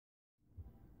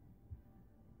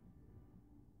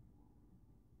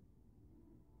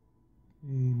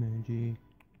Magic.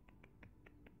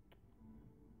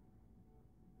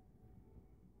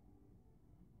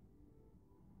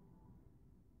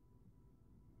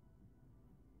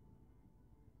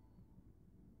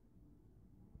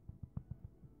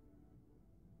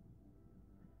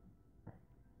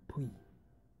 Pui.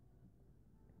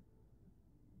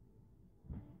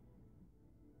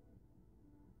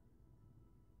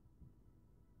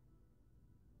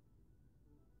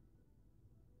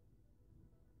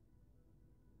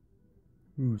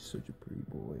 Ooh, such a pretty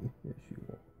boy. Yes, you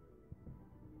are.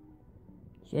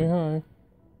 Say hi.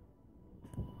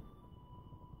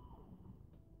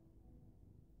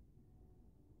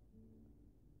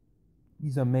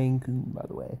 He's a Maine Coon, by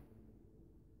the way.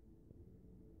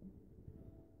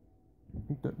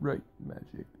 Ain't that right,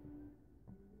 Magic?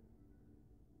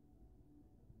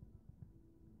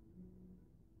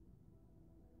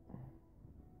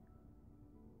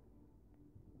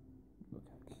 Look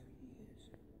how cute he is.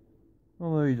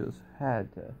 Although he just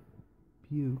had to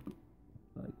puke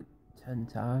like 10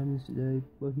 times today,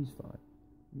 but he's fine.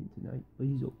 I mean tonight, but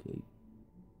he's okay.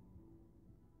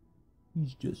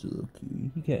 He's just a little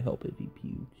cutie. He can't help it if he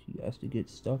pukes. He has to get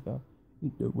stuff out.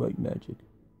 Ain't that right, Magic?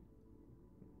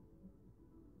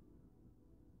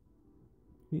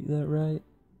 Ain't that right?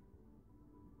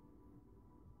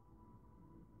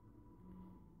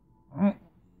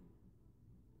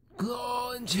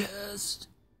 Claw and chest.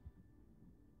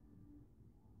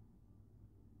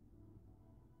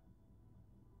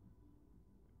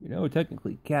 You know,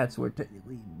 technically, cats were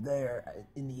technically there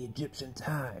in the Egyptian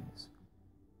times.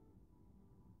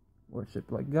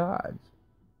 Worshipped like gods.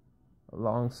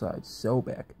 Alongside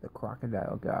Sobek, the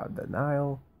crocodile god of the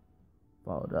Nile,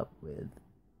 followed up with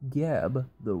Geb,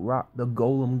 the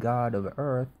golem god of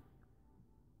Earth,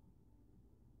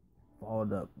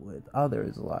 followed up with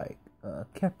others like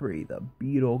Khepri, the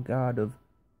beetle god of,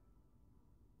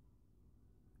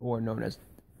 or known as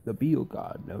the beetle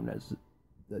god, known as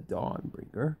the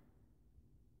Dawnbringer.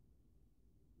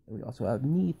 And we also have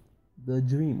Neith, the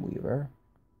Dreamweaver.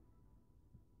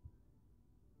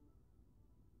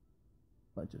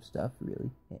 Bunch of stuff, really.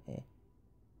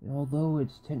 And although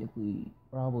it's technically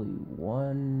probably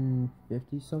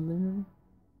 150 something.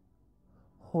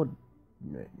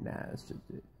 Nah, it's just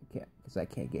I can't, because I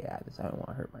can't get at this. I don't want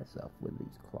to hurt myself with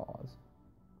these claws.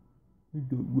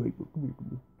 Wait, come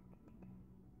here.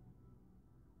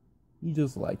 He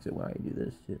just likes it when I do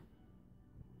this shit.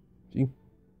 See?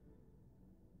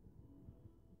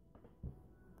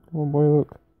 Come on, boy,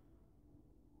 look.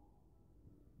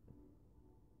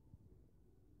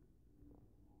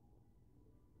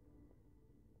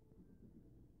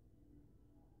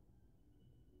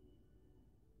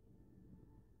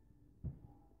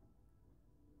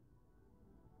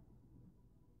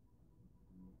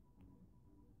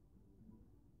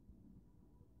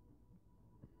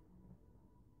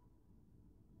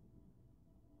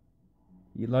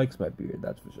 He likes my beard,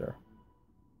 that's for sure.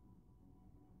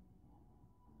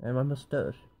 And my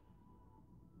mustache.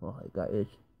 Oh, I got itch.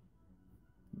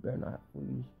 You better not have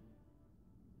fleas.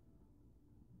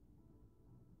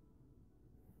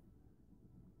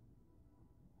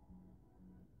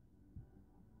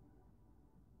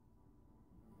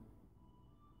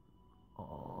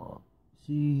 Aw,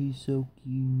 see, he's so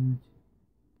cute.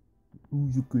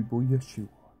 Who's a good boy? Yes, you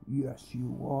are. Yes,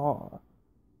 you are.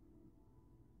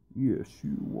 Yes,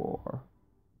 you are.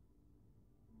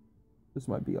 This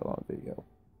might be a long video.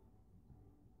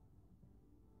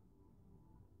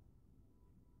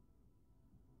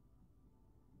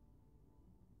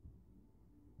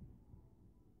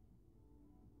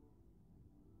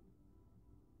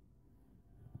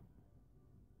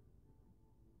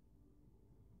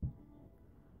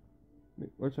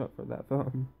 Watch out for that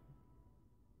phone.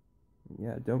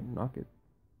 Yeah, don't knock it.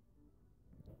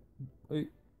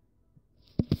 Wait.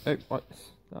 Hey, what?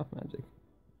 Stop, Magic.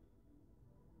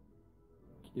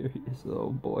 Curious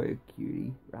little boy,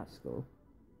 cutie, rascal.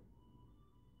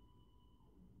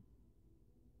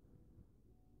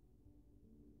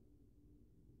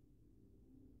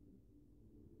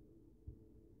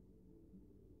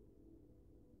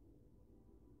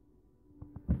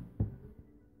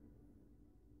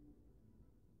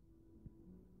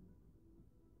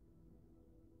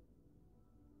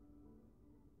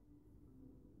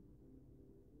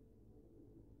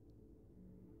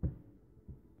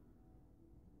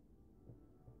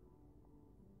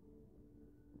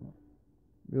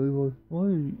 Really?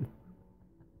 Why?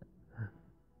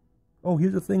 Oh,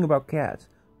 here's the thing about cats.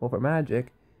 Well, for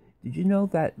Magic, did you know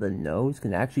that the nose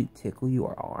can actually tickle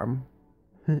your arm?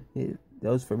 It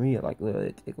does for me. It like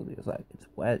literally tickles me. It's like it's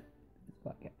wet. It's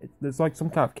like there's like some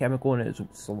kind of chemical in its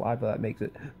saliva that makes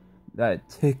it That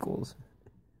tickles.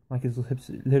 Like his lips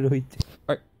literally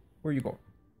Alright, where are you going?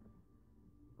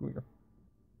 Go here.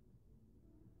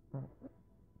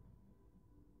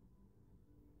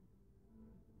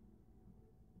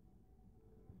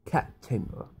 Cat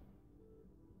tamer.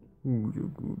 Ooh, you're a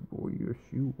good boy. Yes,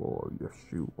 you are. Yes,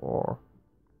 you are.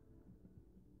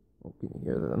 Oh, can you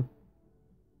hear them?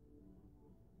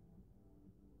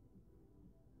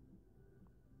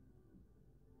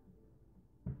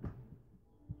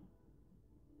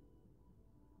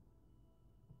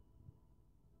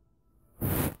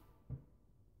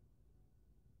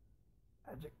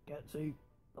 I just can't see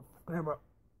the camera.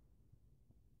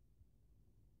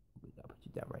 We gotta put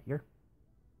you down right here.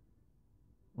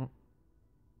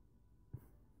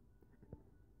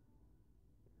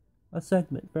 A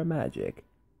segment for magic.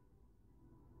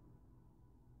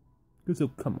 So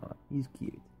come on, he's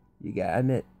cute. You gotta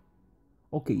admit.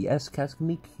 Okay, yes, cats can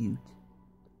be cute.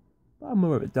 But I'm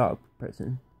more of a dog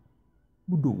person.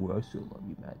 But don't worry, I still love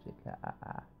you, Magic.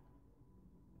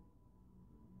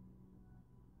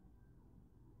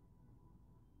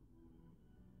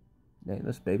 Dang,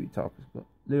 this baby talk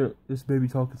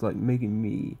is like making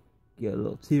me get a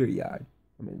little teary-eyed.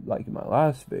 I mean, like in my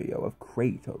last video of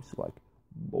Kratos, like,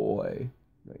 boy,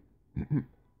 like,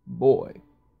 boy.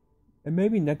 And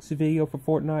maybe next video for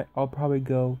Fortnite, I'll probably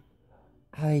go,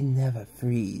 I never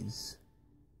freeze.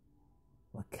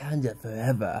 Wakanda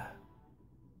forever.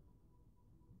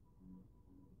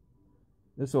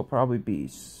 This will probably be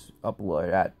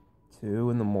uploaded at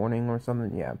 2 in the morning or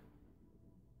something, yeah.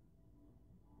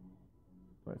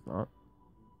 But it's not.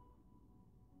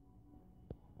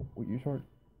 What you short?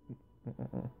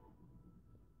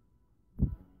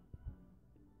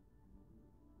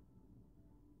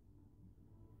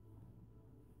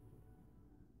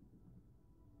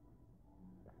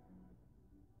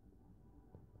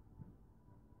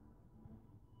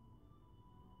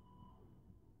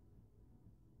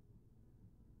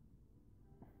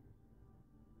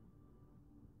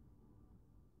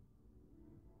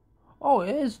 Oh,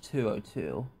 it is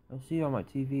 2:02. I see it on my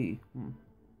TV. I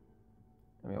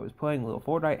mean, I was playing a little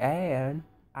Fortnite, and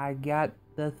I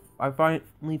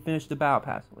finally finished the battle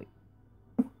pass.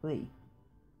 Wait.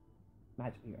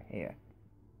 Magic your hair.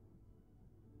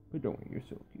 But don't worry, you're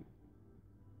so cute.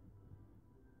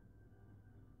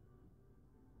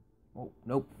 Oh,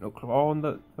 nope, no claw in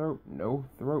the throat, no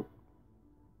throat.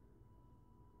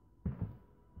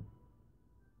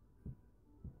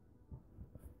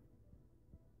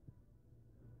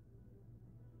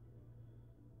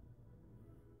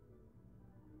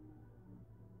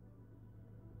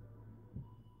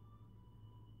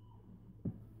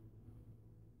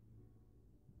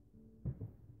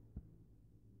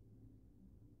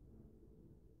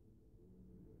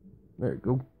 There you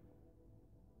go.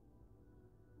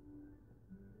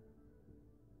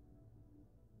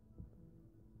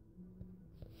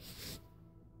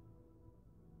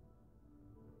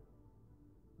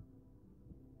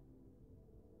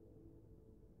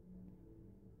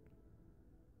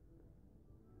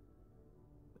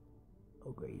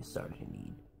 Okay, he's starting to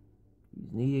need.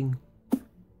 He's needing.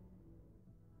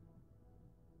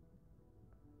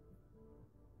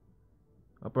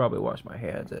 I'll probably wash my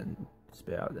hands and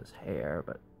spit out this hair,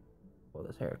 but well,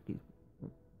 this hair keeps.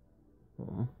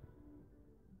 Oh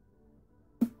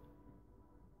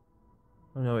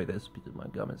no, wait, that's because of my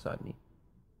gum inside me.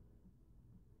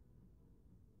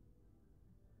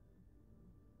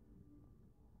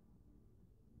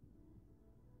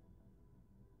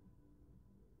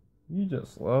 You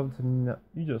just love to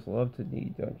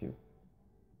knead, don't you?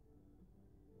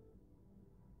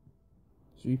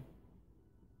 See?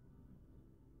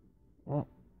 Oh,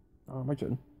 my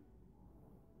turn.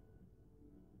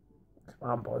 Come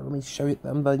on, boy, let me show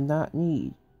them the not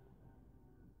need.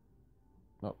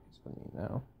 Oh, it's funny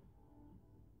now.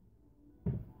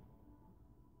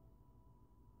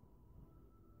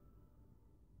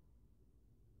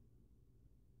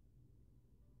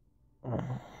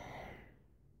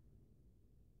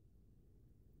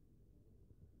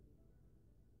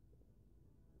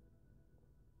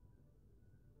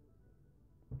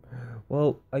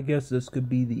 Well, I guess this could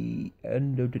be the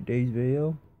end of today's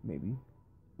video. Maybe.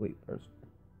 Wait, first.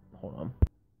 Hold on.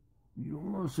 You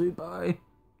don't want to say bye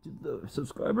to the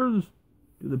subscribers?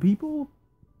 To the people?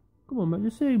 Come on, man,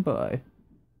 just say bye.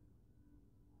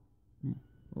 Oh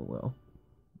well.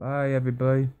 Bye,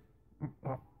 everybody.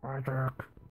 Bye, Jack.